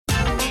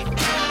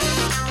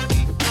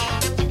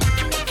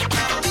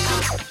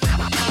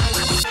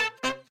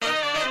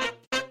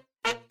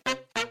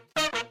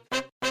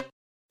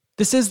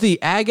This is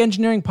the Ag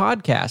Engineering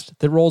Podcast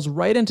that rolls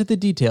right into the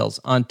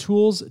details on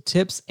tools,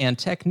 tips, and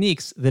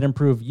techniques that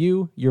improve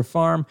you, your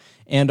farm,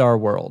 and our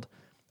world.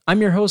 I'm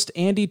your host,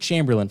 Andy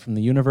Chamberlain from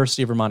the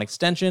University of Vermont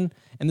Extension,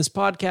 and this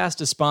podcast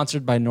is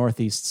sponsored by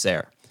Northeast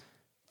SARE.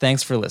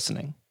 Thanks for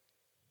listening.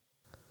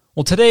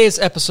 Well, today's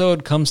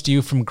episode comes to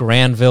you from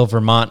Granville,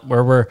 Vermont,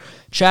 where we're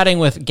chatting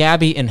with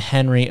Gabby and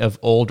Henry of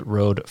Old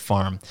Road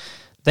Farm.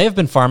 They have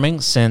been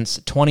farming since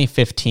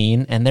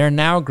 2015, and they're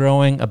now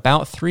growing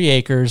about 3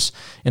 acres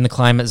in the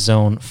climate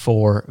zone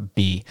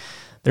 4B.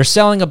 They're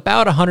selling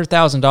about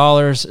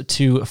 $100,000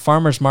 to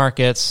farmers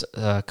markets,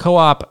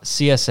 co-op,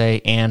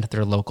 CSA, and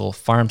their local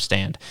farm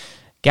stand.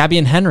 Gabby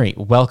and Henry,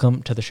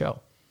 welcome to the show.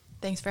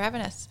 Thanks for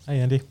having us. Hi,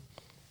 Andy.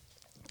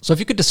 So if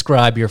you could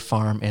describe your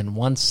farm in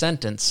one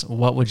sentence,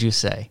 what would you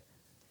say?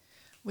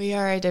 We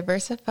are a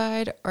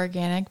diversified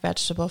organic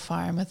vegetable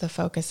farm with a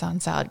focus on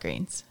salad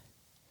greens.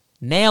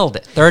 Nailed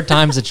it. Third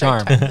time's a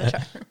charm.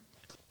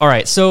 All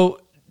right,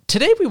 so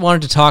today we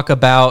wanted to talk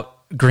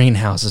about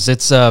greenhouses.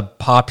 It's a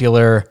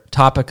popular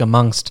topic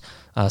amongst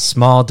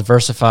small,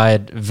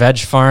 diversified veg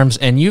farms,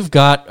 and you've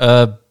got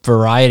a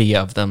variety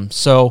of them.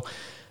 So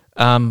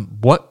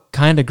what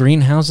kind of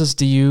greenhouses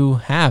do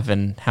you have,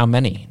 and how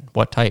many?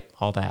 What type?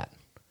 All that.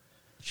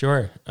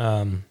 Sure.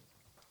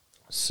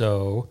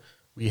 So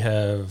we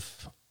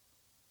have,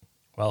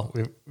 well,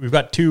 we've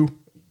got 2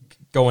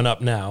 going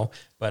up now,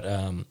 but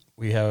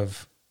we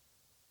have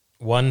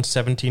one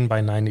 17 by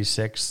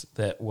 96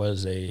 that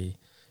was a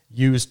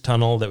used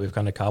tunnel that we've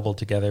kind of cobbled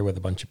together with a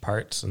bunch of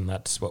parts, and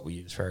that's what we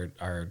use for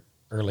our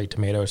early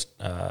tomato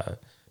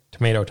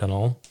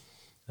tunnel.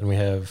 And we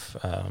have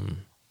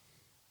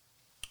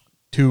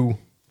 2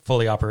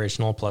 fully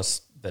operational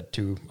plus the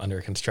 2 under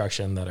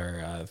construction that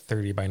are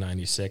 30 by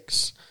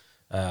 96.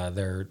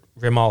 They're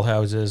Rimol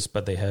houses,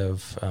 but they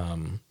have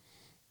kind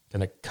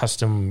of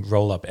custom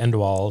roll-up end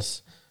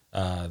walls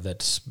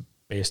that's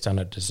based on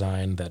a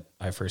design that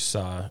I first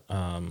saw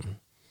on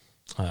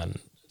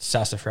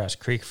Sassafras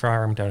Creek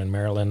Farm down in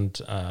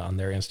Maryland on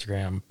their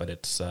Instagram, but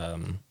it's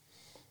from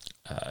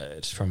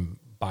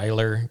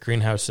Beiler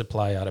Greenhouse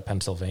Supply out of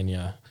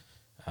Pennsylvania.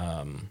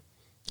 I'm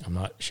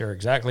not sure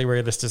exactly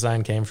where this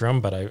design came from,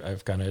 but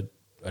I've kind of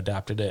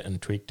adapted it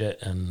and tweaked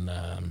it, and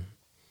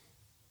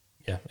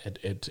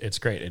it's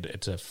great.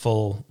 It's a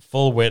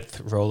full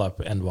width roll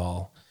up end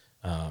wall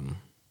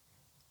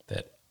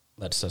that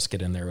lets us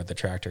get in there with the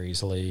tractor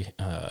easily.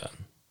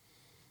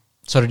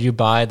 So did you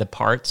buy the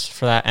parts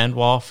for that end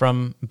wall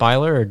from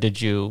Beiler, or did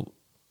you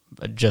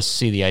just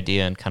see the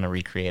idea and kind of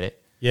recreate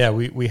it? Yeah,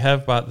 we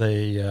have bought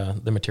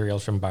the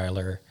materials from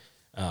Beiler.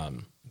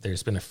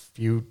 There's been a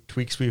few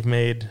tweaks we've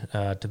made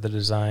to the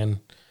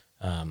design.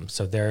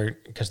 So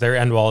because their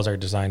end walls are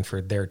designed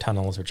for their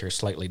tunnels, which are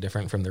slightly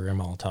different from the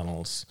Rimol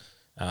tunnels.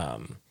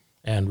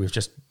 And we've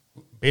just,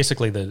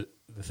 basically the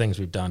things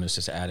we've done is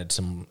just added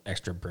some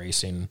extra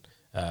bracing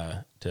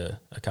to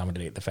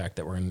accommodate the fact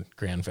that we're in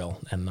Granville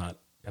and not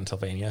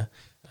Pennsylvania.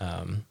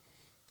 I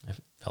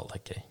felt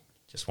like I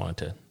just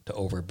wanted to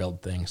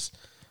overbuild things.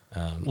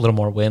 A little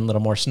more wind, a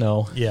little more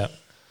snow. Yeah.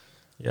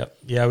 Yep.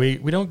 Yeah, we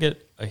don't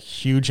get a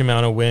huge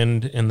amount of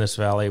wind in this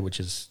valley,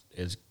 which is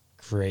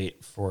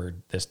great for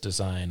this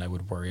design. I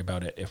would worry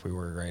about it if we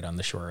were right on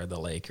the shore of the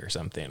lake or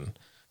something.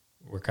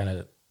 We're kind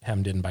of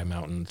hemmed in by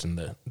mountains,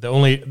 and the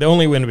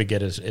only wind we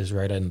get is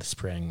right in the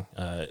spring.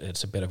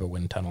 It's a bit of a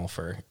wind tunnel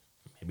for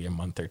maybe a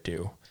month or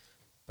 2,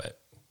 but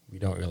we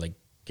don't really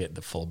get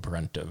the full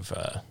brunt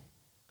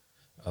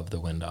of the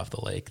wind off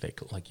the lake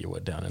like you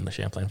would down in the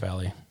Champlain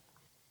Valley.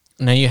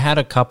 Now, you had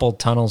a couple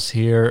tunnels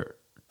here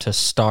to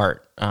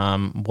start.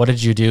 What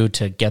did you do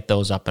to get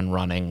those up and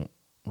running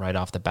right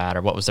off the bat,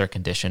 or what was their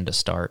condition to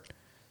start?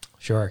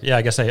 Sure. Yeah,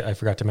 I guess I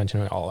forgot to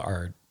mention all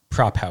our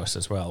prop house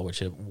as well,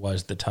 which it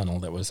was the tunnel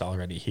that was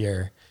already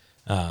here.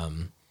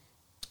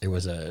 It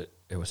was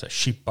a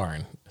sheep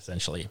barn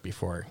essentially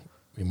before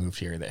we moved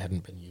here that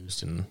hadn't been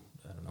used in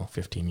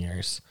 15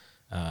 years.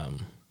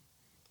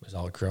 It was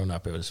all grown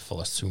up. It was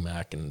full of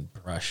sumac and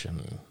brush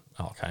and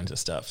all kinds of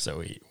stuff.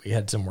 So we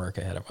had some work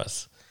ahead of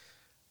us.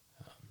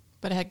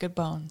 But it had good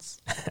bones.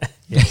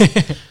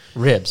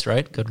 Ribs,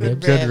 right? Good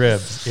ribs. Good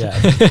ribs. Yeah.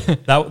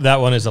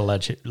 that one is a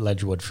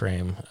ledge wood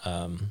frame.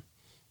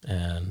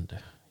 And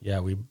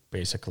yeah, we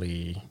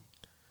basically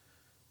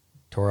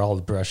tore all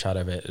the brush out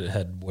of it. It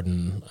had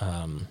wooden,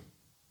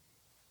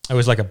 it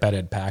was like a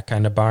bedded pack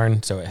kind of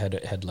barn. So it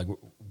had like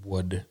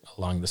wood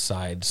along the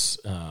sides,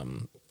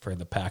 for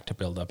the pack to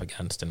build up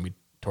against. And we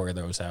tore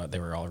those out. They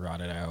were all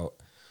rotted out.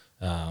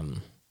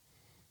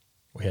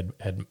 We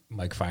had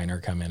Mike Feiner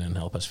come in and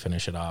help us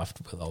finish it off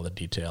with all the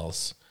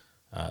details.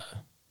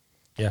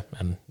 Yeah.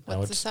 And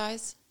what's the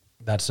size?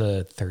 That's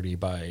a 30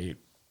 by,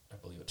 I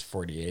believe it's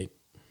 48.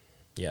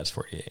 Yeah, it's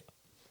 48.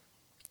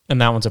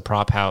 And that one's a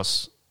prop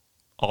house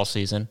all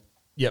season?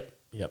 Yep.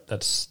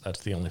 That's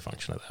the only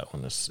function of that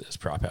one is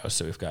prop house.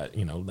 So we've got,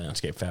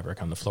 landscape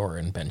fabric on the floor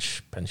and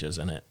benches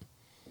in it.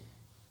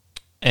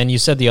 And you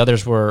said the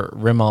others were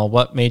Rimol.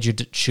 What made you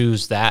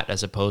choose that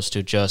as opposed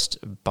to just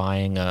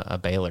buying a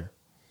Beiler?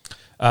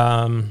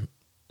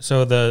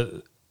 So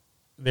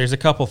there's a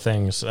couple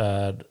things,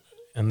 and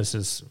this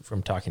is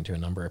from talking to a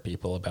number of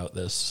people about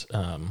this.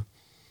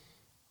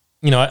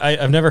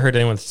 I've never heard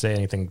anyone say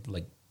anything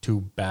like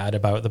too bad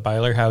about the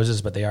Beiler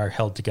houses, but they are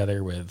held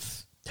together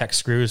with Tech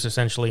screws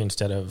essentially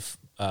instead of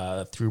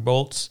through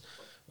bolts,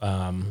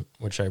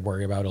 which I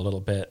worry about a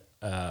little bit.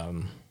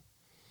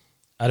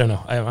 I don't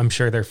know. I'm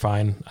sure they're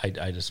fine.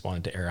 I just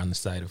wanted to err on the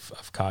side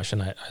of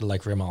caution. I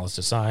like Rimol's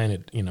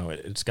design.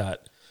 It's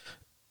got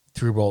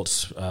through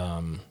bolts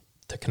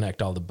to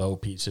connect all the bow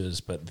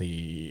pieces, but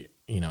the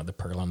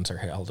purlins are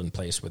held in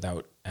place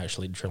without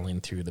actually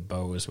drilling through the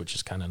bows, which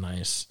is kind of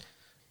nice.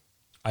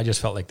 I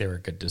just felt like they were a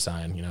good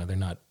design. They're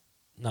not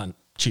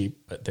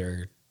cheap, but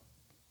they're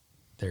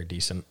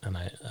decent, and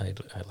I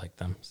like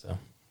them. So,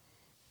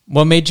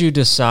 what made you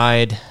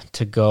decide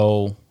to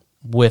go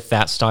with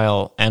that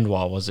style end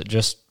wall? Was it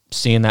just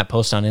seeing that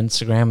post on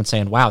Instagram and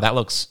saying, "Wow, that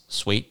looks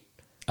sweet"?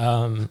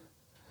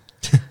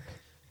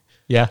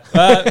 Yeah.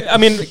 I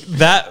mean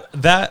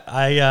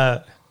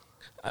I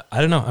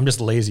don't know. I'm just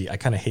lazy. I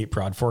kind of hate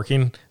broad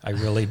forking. I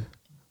really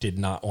did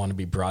not want to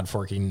be broad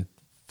forking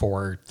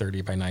 4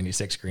 30 by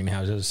 96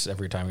 greenhouses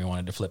every time we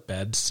wanted to flip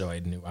beds. So I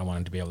knew I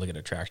wanted to be able to get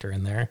a tractor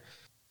in there.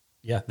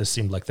 Yeah, this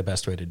seemed like the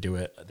best way to do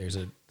it. There's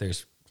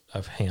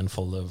a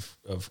handful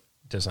of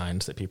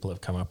designs that people have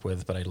come up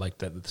with, but I like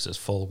that this is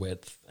full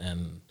width,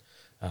 and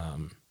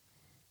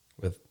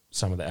with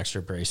some of the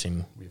extra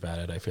bracing we've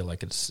added, I feel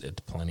like it's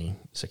plenty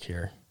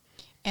secure.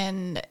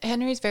 And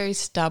Henry's very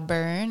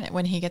stubborn.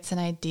 When he gets an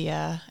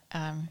idea,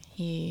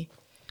 he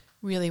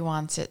really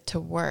wants it to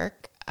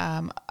work.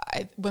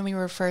 When we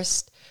were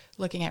first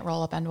looking at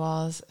roll-up end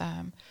walls,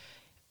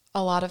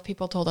 a lot of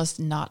people told us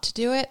not to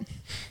do it.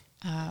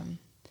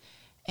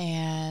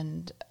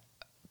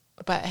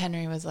 But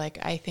Henry was like,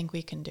 I think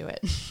we can do it.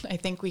 I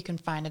think we can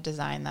find a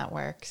design that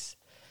works.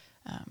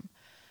 And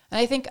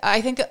I think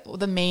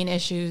the main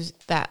issues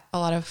that a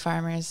lot of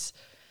farmers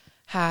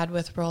had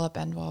with roll-up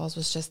end walls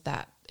was just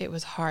that it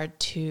was hard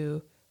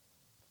to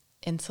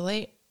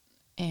insulate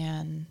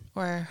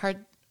or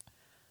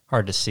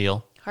hard to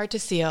seal. Hard to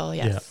seal,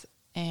 yes.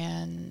 Yeah.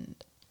 And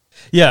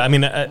yeah, I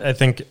mean, I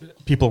think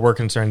people were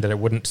concerned that it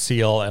wouldn't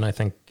seal, and I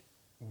think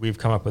we've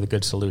come up with a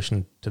good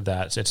solution to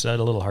that. So it's a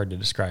little hard to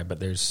describe,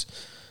 but there's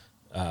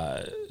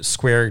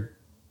square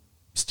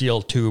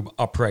steel tube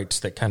uprights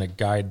that kind of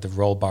guide the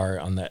roll bar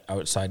on the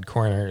outside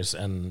corners,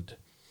 and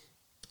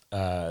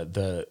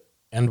the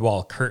end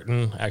wall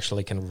curtain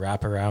actually can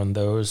wrap around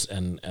those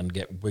and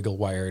get wiggle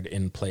wired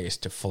in place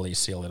to fully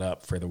seal it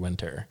up for the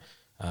winter.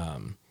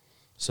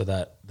 So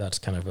that's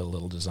kind of a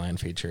little design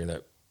feature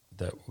that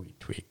we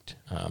tweaked,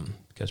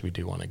 because we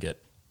do want to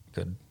get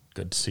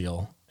good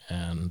seal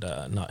and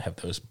not have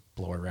those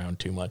blow around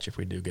too much if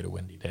we do get a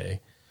windy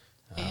day.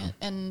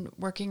 And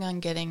working on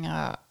getting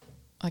a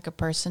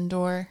person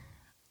door.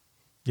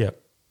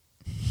 Yep.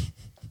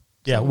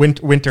 Yeah,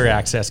 winter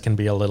access can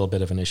be a little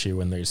bit of an issue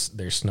when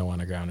there's snow on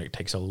the ground. It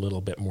takes a little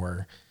bit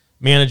more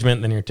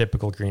management than your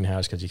typical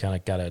greenhouse, because you kind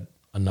of got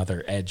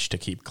another edge to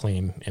keep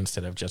clean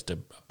instead of just a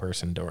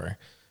person door.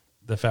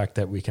 The fact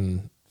that we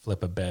can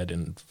flip a bed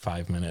in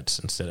 5 minutes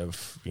instead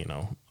of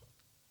a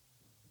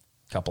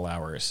couple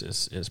hours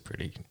is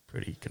pretty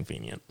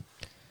convenient.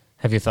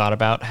 Have you thought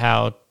about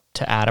how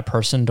to add a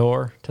person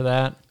door to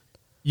that?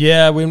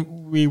 Yeah,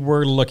 we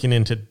were looking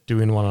into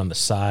doing one on the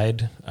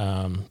side.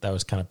 That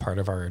was kind of part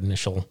of our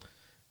initial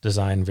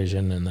design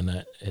vision, and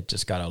then it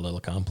just got a little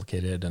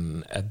complicated.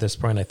 And at this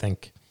point, I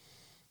think,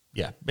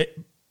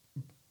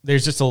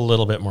 there's just a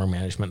little bit more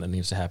management that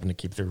needs to happen to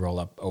keep the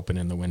roll-up open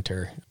in the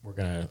winter. We're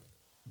going to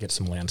get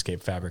some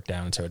landscape fabric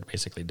down so it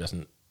basically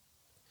doesn't...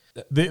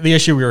 The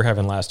issue we were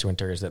having last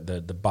winter is that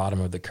the bottom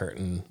of the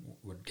curtain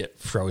would get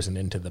frozen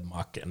into the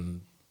muck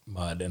and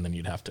mud, and then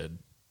you'd have to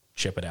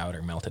chip it out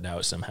or melt it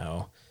out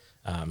somehow.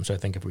 So I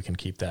think if we can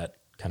keep that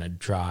kind of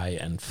dry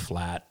and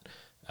flat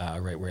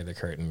right where the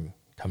curtain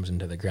comes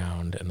into the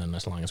ground, and then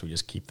as long as we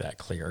just keep that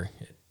clear,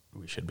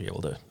 we should be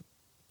able to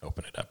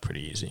open it up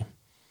pretty easy.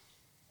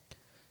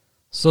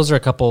 So those are a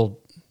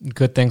couple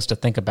good things to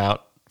think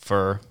about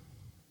for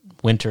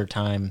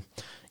wintertime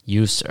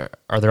use.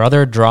 Are there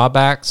other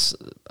drawbacks?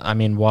 I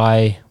mean,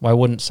 why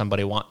wouldn't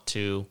somebody want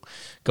to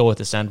go with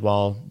this end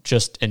wall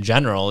just in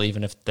general,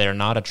 even if they're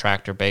not a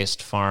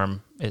tractor-based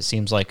farm? It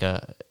seems like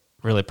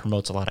really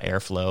promotes a lot of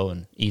airflow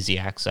and easy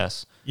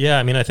access. Yeah,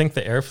 I mean, I think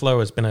the airflow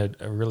has been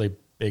a really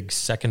big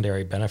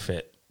secondary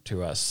benefit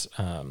to us.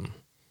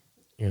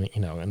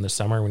 In the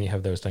summer when you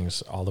have those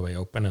things all the way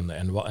open and the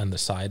end wall and the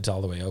sides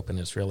all the way open,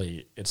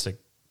 it's a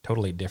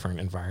totally different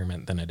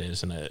environment than it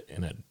is in a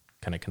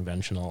kind of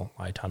conventional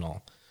eye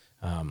tunnel.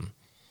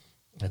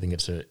 I think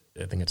it's a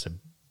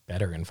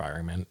better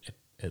environment.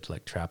 It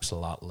like traps a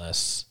lot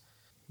less,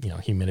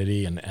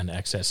 humidity and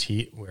excess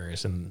heat.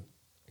 Whereas in,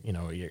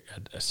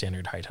 a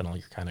standard high tunnel,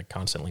 you're kind of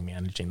constantly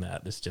managing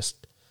that.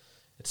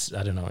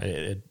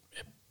 It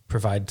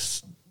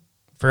provides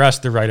for us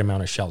the right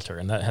amount of shelter,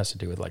 and that has to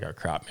do with like our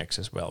crop mix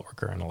as well. We're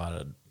growing a lot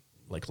of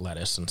like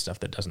lettuce and stuff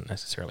that doesn't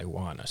necessarily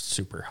want a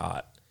super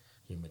hot,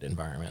 humid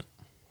environment.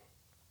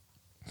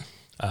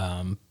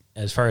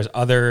 As far as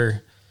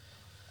other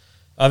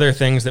Other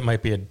things that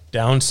might be a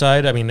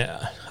downside. I mean,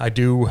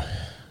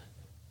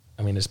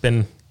 it's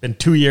been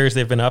 2 years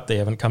they've been up. They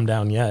haven't come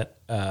down yet.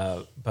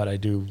 But I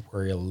do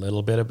worry a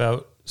little bit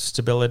about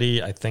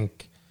stability. I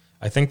think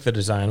the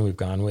design we've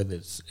gone with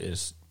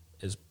is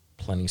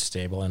plenty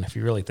stable. And if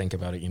you really think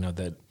about it,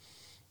 that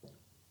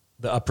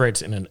the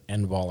uprights in an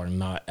end wall are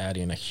not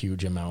adding a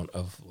huge amount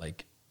of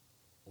like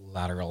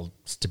lateral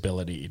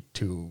stability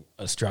to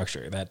a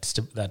structure.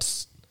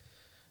 That's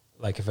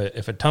like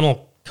if a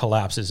tunnel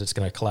collapses, it's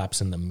going to collapse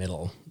in the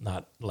middle,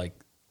 not like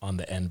on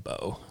the end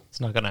bow.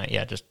 It's not going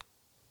to, just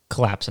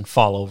collapse and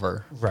fall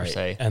over, right? Per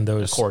se, and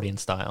those accordion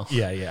style.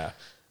 Yeah.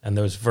 And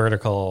those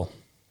vertical,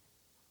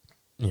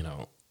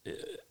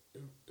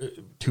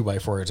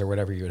 2x4s or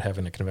whatever you would have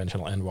in a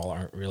conventional end wall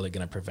aren't really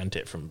going to prevent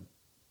it from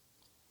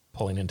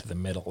pulling into the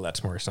middle.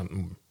 That's more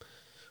something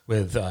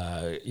with,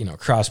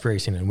 cross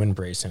bracing and wind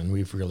bracing. And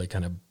we've really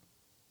kind of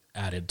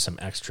added some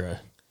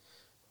extra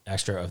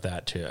of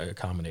that to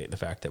accommodate the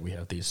fact that we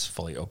have these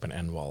fully open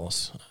end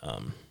walls.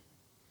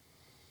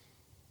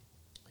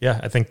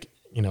 I think,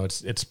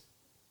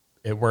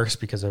 it works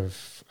because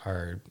of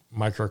our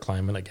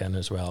microclimate again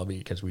as well,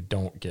 because we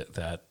don't get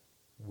that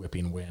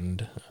whipping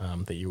wind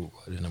that you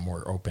would in a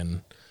more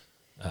open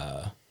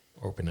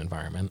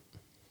environment.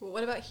 Well,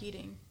 what about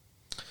heating?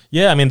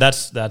 Yeah, I mean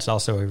that's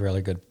also a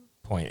really good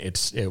point.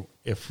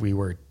 If we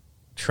were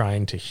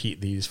trying to heat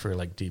these for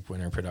like deep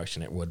winter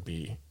production, it would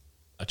be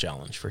a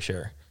challenge for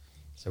sure.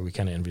 So we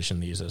kind of envision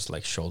these as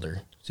like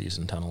shoulder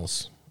season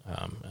tunnels,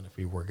 and if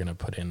we were going to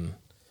put in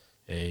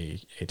a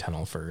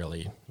tunnel for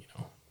really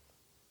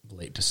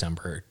late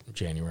December,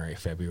 January,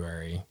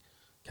 February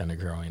kind of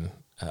growing,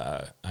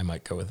 I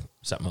might go with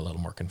something a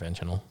little more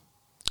conventional.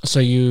 So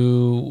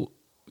you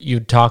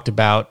talked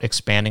about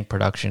expanding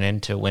production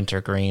into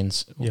winter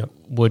greens. Yep.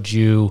 Would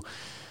you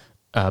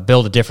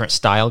build a different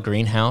style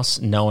greenhouse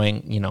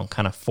knowing,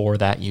 kind of for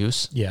that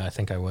use? Yeah, I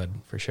think I would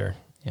for sure.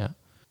 Yeah.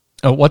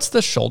 What's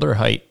the shoulder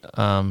height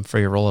for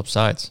your roll-up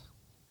sides?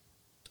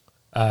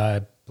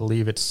 I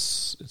believe I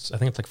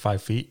think it's like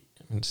 5 feet.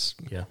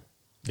 Yeah,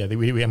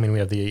 we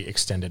have the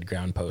extended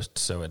ground post,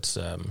 so it's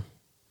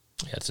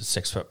it's a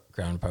 6 foot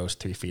ground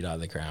post, 3 feet out of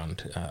the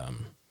ground.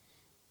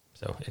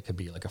 So it could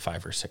be like a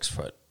 5 or 6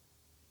 foot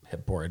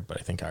hip board, but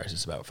I think ours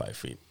is about 5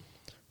 feet.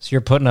 So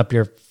you're putting up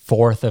your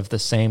fourth of the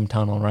same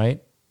tunnel,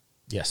 right?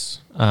 Yes.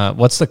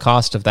 What's the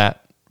cost of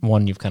that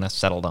one you've kind of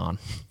settled on?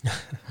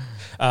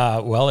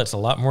 Well, it's a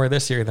lot more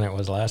this year than it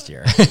was last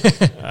year.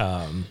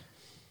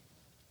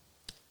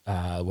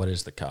 What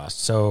is the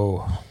cost?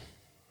 So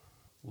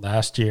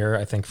last year,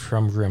 I think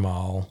from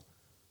Rimol,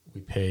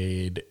 we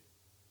paid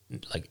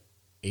like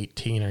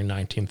 18 or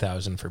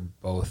 19,000 for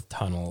both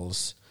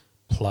tunnels,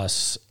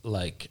 plus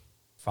like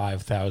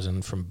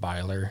 5,000 from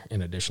Beiler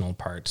in additional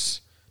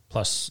parts,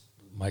 plus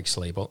Mike's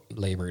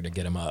labor to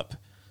get them up.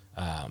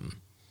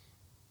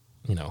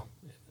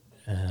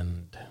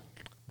 And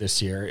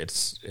this year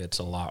it's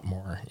a lot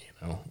more.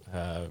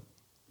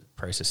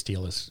 Price of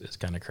steel is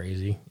kind of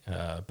crazy,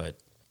 but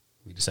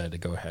we decided to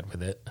go ahead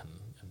with it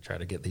and try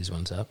to get these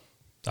ones up.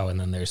 Oh, and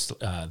then there's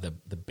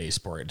the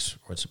baseboards,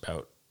 which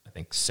about I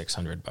think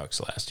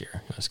 $600 last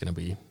year. It's going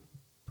to be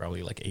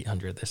probably like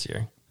 $800 this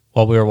year.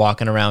 While we were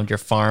walking around your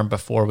farm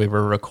before we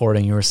were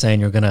recording, you were saying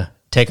you're going to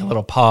take a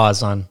little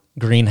pause on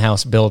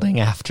greenhouse building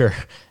after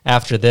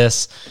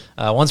this.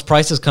 Once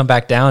prices come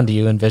back down, do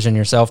you envision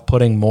yourself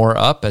putting more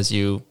up as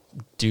you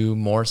do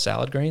more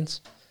salad greens?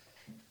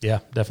 Yeah,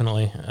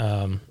 definitely.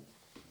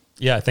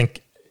 I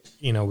think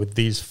with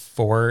these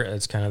 4,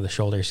 it's kind of the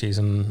shoulder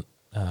season.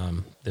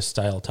 This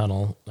style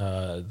tunnel,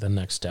 the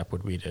next step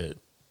would be to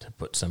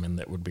put some in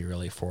that would be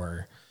really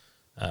for,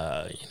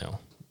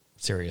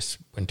 serious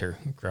winter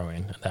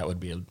growing. That would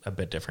be a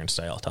bit different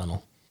style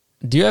tunnel.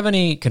 Do you have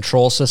any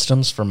control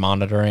systems for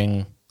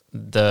monitoring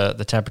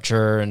the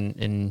temperature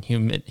and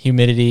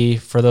humidity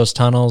for those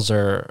tunnels,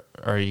 or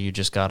you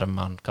just got them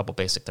on a couple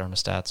basic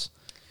thermostats?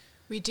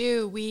 We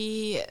do.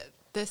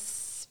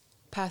 This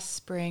past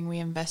spring, we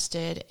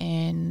invested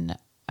in...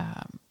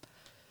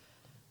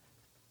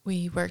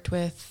 we worked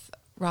with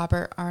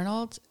Robert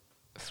Arnold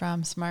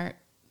from Smart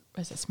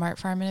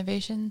Farm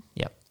Innovation?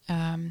 Yep.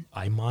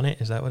 I'm on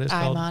it. Is that what it's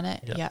called? I'm on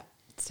it. Yep.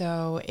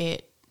 So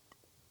it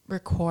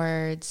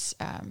records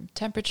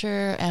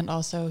temperature, and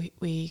also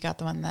we got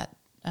the one that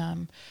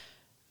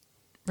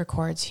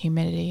records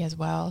humidity as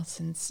well,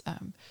 since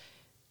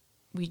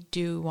we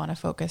do want to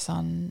focus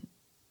on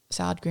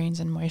salad greens,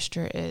 and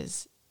moisture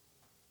is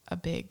a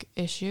big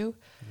issue.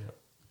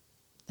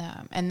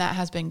 Yep. And that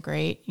has been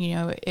great.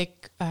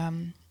 It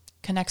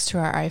connects to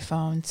our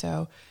iPhone,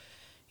 so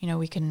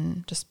we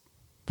can just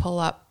pull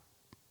up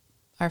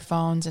our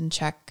phones and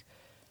check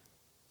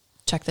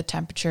the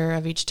temperature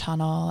of each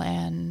tunnel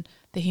and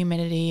the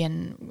humidity,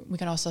 and we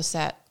can also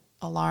set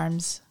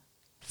alarms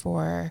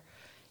for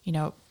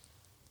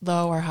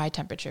low or high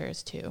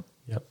temperatures too.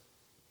 Yep.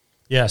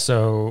 Yeah,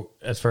 so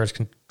as far as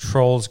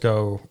controls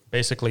go,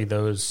 basically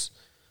those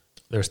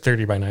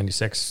 30 by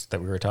 96 that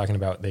we were talking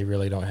about, they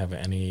really don't have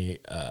any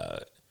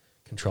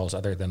controls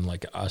other than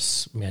like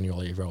us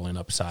manually rolling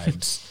up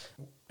sides,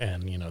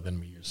 and then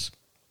we use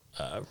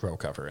row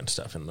cover and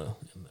stuff in the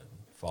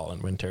fall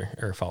and winter,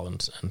 or fall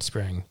and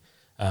spring.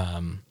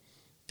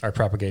 Our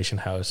propagation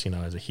house,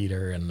 has a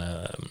heater and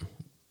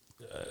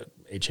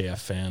HAF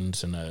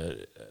fans and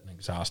an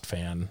exhaust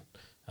fan,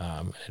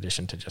 in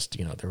addition to just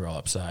the roll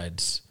up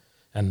sides,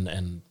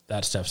 and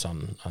that stuff's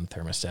on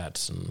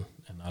thermostats and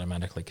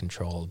automatically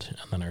controlled.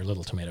 And then our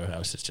little tomato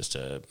house is just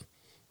a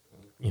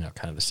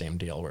kind of the same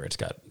deal, where it's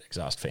got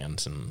exhaust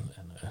fans and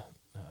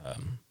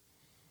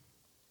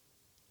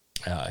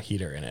a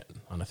heater in it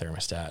on a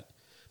thermostat.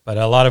 But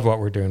a lot of what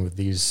we're doing with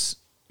these,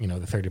 the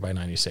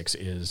 30x96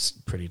 is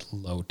pretty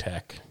low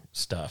tech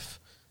stuff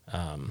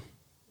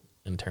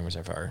in terms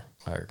of our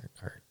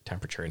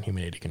temperature and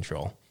humidity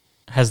control.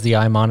 Has the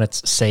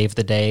iMonits saved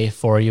the day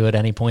for you at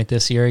any point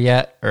this year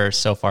yet, or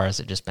so far has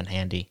it just been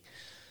handy?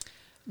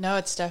 No,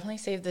 it's definitely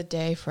saved the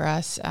day for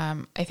us.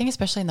 I think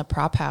especially in the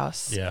prop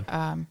house.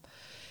 Yeah.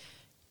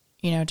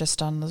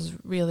 Just on those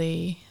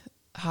really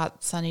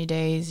hot, sunny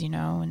days,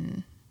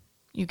 and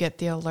you get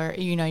the alert,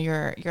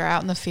 you're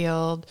out in the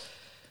field,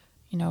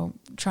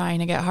 trying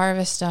to get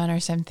harvest done or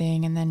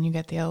something, and then you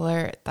get the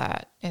alert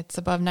that it's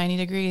above 90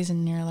 degrees,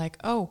 and you're like,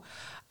 oh,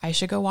 I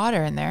should go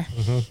water in there.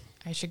 Mm-hmm.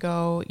 I should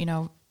go,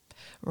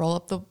 roll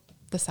up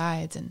the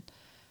sides, and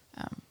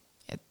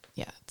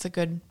it's a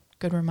good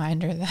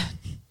reminder that.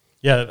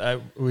 Yeah,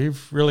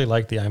 we've really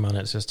liked the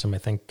iMonit system. I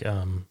think,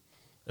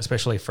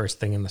 especially first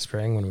thing in the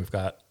spring when we've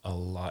got a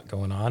lot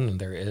going on, and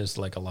there is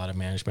like a lot of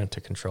management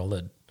to control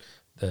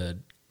the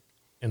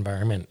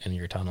environment in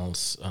your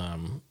tunnels.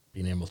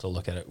 Being able to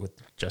look at it with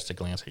just a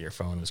glance at your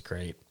phone is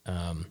great.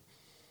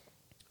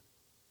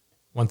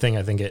 One thing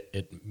I think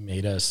it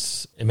made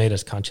us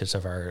conscious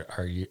of our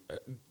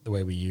the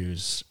way we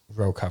use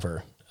row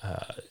cover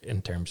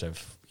in terms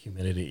of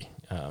humidity.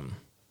 I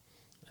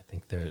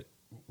think that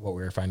what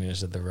we were finding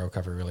is that the row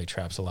cover really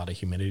traps a lot of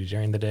humidity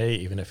during the day,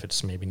 even if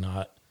it's maybe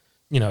not.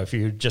 If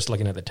you're just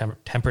looking at the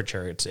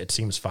temperature, it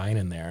seems fine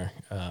in there.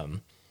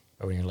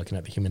 But when you're looking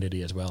at the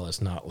humidity as well,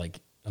 it's not like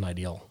an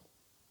ideal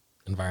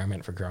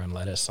environment for growing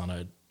lettuce on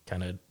a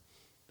kind of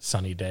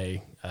sunny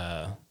day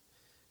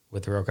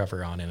with the row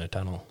cover on in a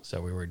tunnel.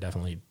 So we were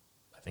definitely,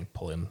 I think,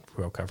 pulling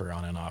row cover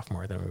on and off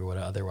more than we would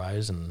have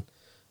otherwise, and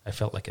I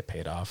felt like it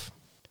paid off.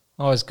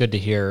 Always good to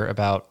hear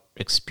about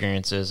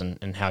experiences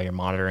and how you're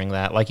monitoring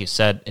that. Like you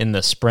said, in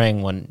the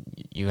spring when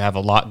you have a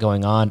lot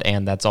going on,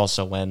 and that's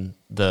also when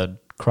the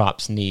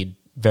crops need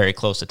very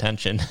close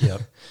attention.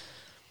 Yep.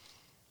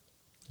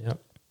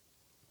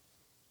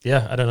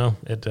 Yeah, I don't know.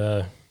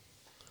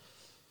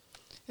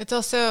 It's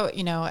also,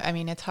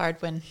 it's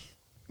hard when,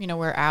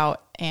 we're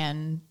out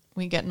and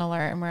we get an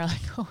alert and we're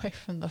like away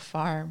from the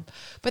farm.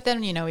 But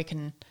then, we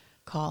can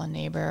call a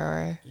neighbor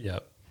or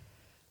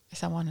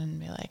someone and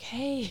be like,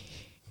 hey.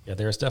 Yeah,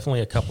 there's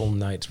definitely a couple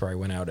nights where I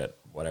went out at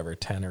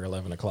 10 or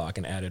 11 o'clock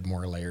and added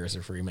more layers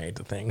of remade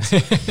to things.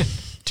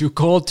 Too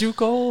cold.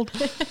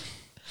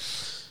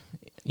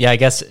 Yeah, I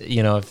guess,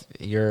 if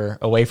you're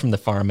away from the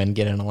farm and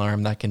get an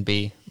alarm, that can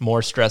be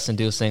more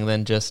stress-inducing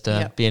than just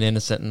being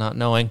innocent and not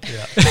knowing.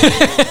 Yeah.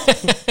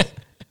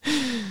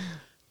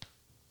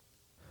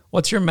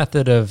 What's your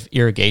method of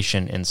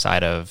irrigation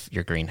inside of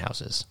your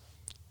greenhouses?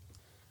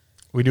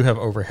 We do have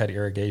overhead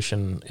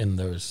irrigation in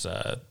those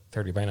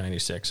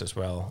 30x96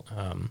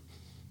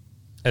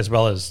 as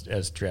well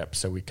as drip.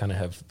 So we kind of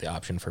have the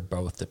option for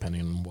both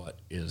depending on what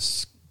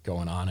is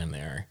going on in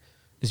there.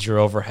 Is your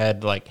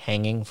overhead like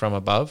hanging from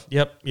above?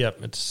 Yep.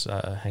 It's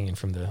hanging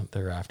from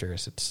the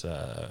rafters. It's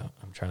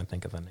I'm trying to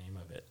think of the name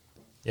of it.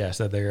 Yeah,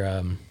 so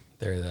they're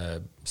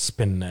the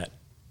spin net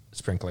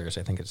sprinklers.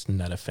 I think it's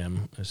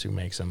Netafim is who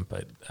makes them,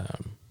 but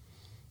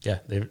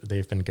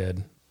they've been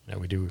good.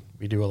 We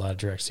do a lot of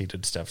direct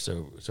seated stuff,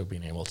 so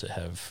being able to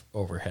have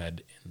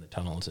overhead in the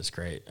tunnels is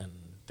great, and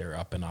they're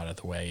up and out of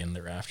the way in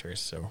the rafters,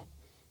 so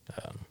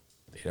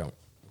they don't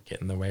get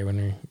in the way when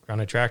you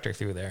run a tractor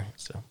through there.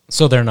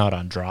 So they're not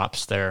on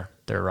drops. They're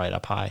right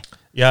up high.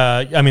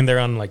 Yeah, I mean they're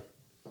on I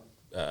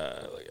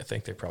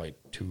think they're probably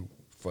 2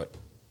 foot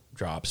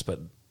drops, but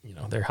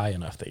they're high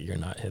enough that you're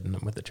not hitting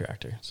them with the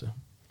tractor. So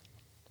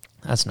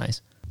that's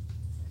nice.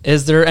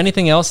 Is there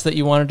anything else that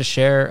you wanted to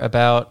share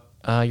about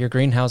your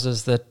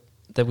greenhouses that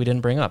we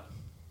didn't bring up?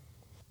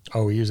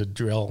 Oh, we use a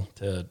drill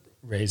to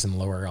raise and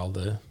lower all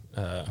the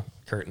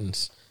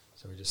curtains.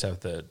 So we just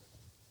have the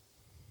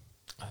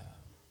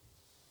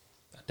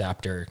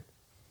adapter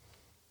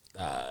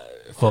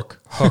hook,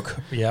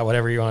 yeah,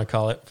 whatever you want to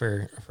call it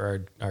for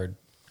our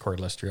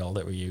cordless drill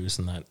that we use,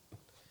 and that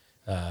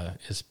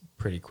is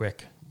pretty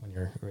quick when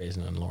you're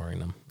raising and lowering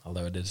them.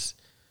 Although it is,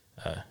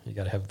 you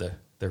got to have the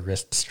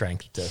wrist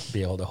strength to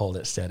be able to hold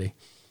it steady.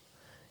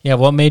 Yeah,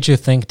 what made you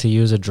think to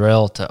use a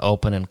drill to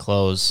open and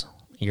close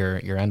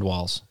your end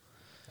walls?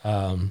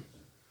 Well,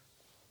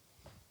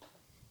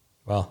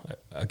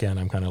 again,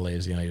 I'm kind of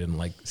lazy, and I didn't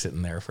like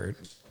sitting there for a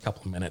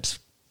couple of minutes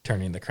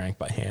turning the crank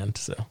by hand,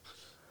 so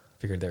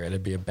figured there had to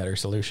be a better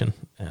solution,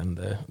 and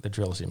the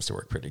drill seems to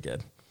work pretty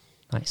good.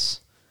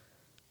 Nice.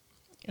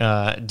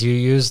 Do you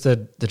use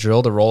the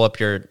drill to roll up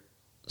your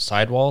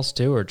sidewalls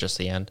too, or just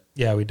the end?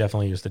 Yeah, we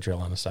definitely use the drill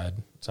on the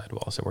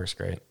sidewalls. It works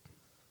great.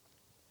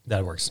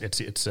 That works.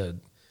 It's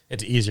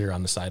easier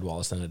on the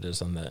sidewalls than it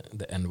is on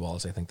the end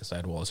walls. I think the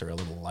sidewalls are a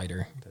little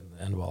lighter than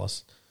the end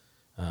walls.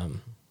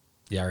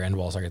 Our end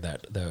walls are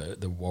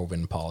the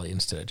woven poly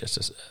instead of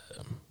just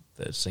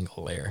the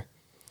single layer.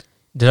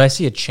 Did I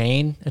see a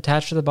chain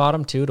attached to the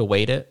bottom too to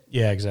weight it?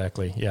 Yeah,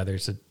 exactly. Yeah,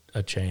 there's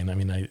a chain. I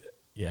mean,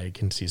 you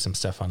can see some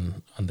stuff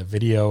on the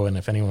video, and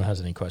if anyone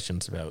has any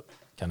questions about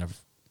kind of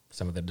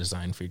some of the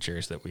design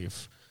features that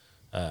we've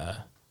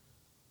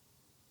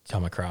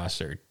come across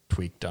or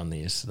tweaked on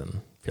these,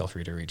 then feel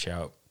free to reach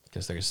out,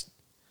 because there's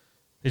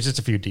just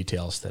a few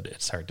details that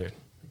it's hard to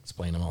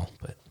explain them all.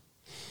 But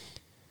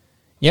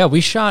yeah,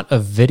 we shot a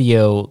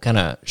video kind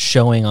of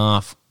showing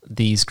off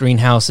these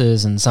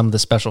greenhouses and some of the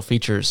special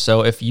features.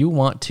 So if you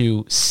want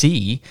to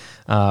see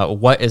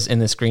what is in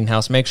this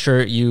greenhouse, make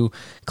sure you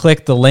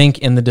click the link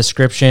in the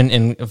description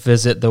and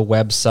visit the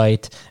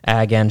website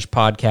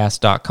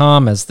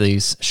agengepodcast.com, as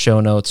these show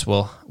notes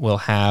will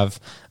have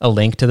a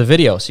link to the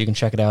video, so you can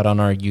check it out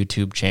on our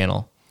YouTube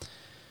channel.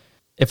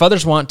 If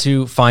others want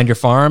to find your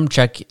farm,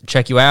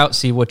 check you out,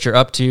 see what you're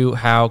up to,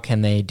 how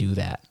can they do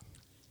that?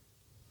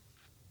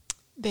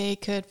 They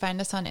could find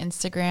us on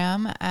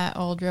Instagram at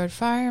Old Road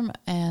Farm,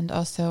 and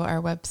also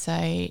our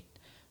website,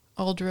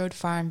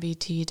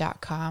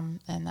 oldroadfarmvt.com,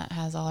 and that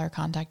has all our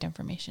contact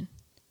information.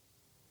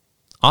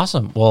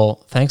 Awesome.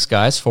 Well, thanks,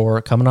 guys,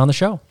 for coming on the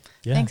show.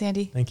 yeah, Thanks,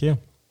 Andy. Thank you.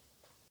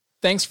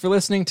 Thanks for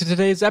listening to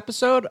today's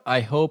episode.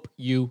 I hope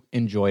you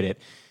enjoyed it.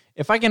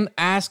 If I can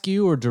ask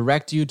you or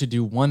direct you to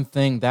do one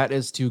thing, that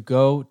is to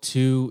go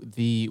to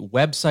the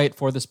website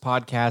for this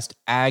podcast,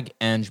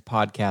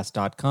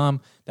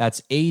 agengepodcast.com.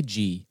 That's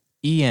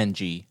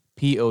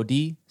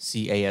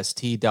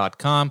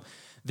agengpodcast.com.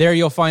 There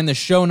you'll find the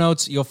show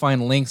notes. You'll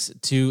find links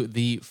to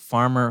the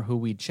farmer who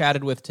we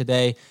chatted with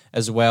today,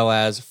 as well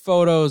as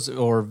photos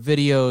or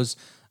videos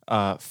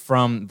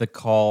from the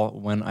call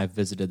when I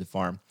visited the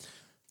farm.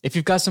 If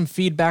you've got some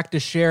feedback to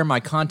share, my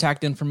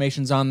contact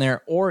information's on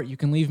there, or you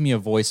can leave me a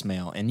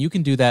voicemail, and you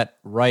can do that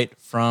right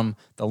from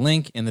the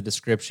link in the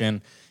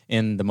description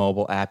in the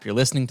mobile app you're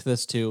listening to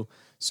this to.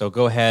 So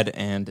go ahead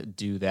and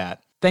do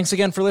that. Thanks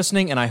again for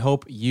listening, and I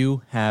hope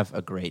you have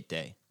a great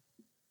day.